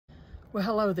Well,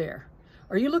 hello there.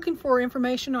 Are you looking for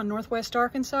information on Northwest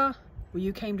Arkansas? Well,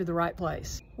 you came to the right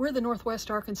place. We're the Northwest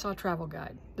Arkansas Travel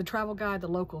Guide, the travel guide the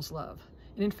locals love.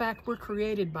 And in fact, we're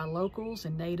created by locals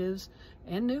and natives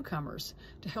and newcomers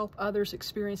to help others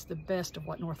experience the best of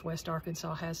what Northwest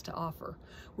Arkansas has to offer.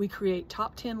 We create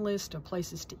top 10 lists of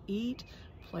places to eat,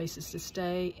 places to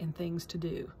stay, and things to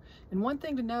do. And one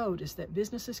thing to note is that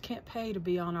businesses can't pay to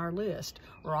be on our list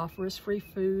or offer us free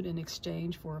food in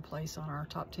exchange for a place on our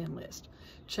top 10 list.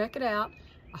 Check it out.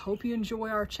 I hope you enjoy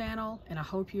our channel, and I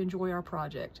hope you enjoy our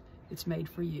project. It's made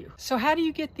for you. So how do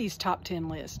you get these top 10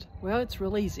 lists? Well, it's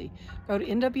real easy. Go to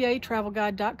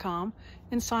NWATravelGuide.com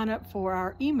and sign up for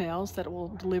our emails that will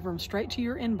deliver them straight to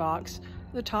your inbox,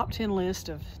 the top 10 list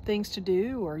of things to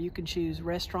do, or you can choose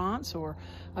restaurants or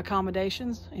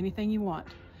accommodations, anything you want.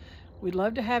 We'd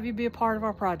love to have you be a part of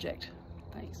our project.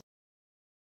 Thanks.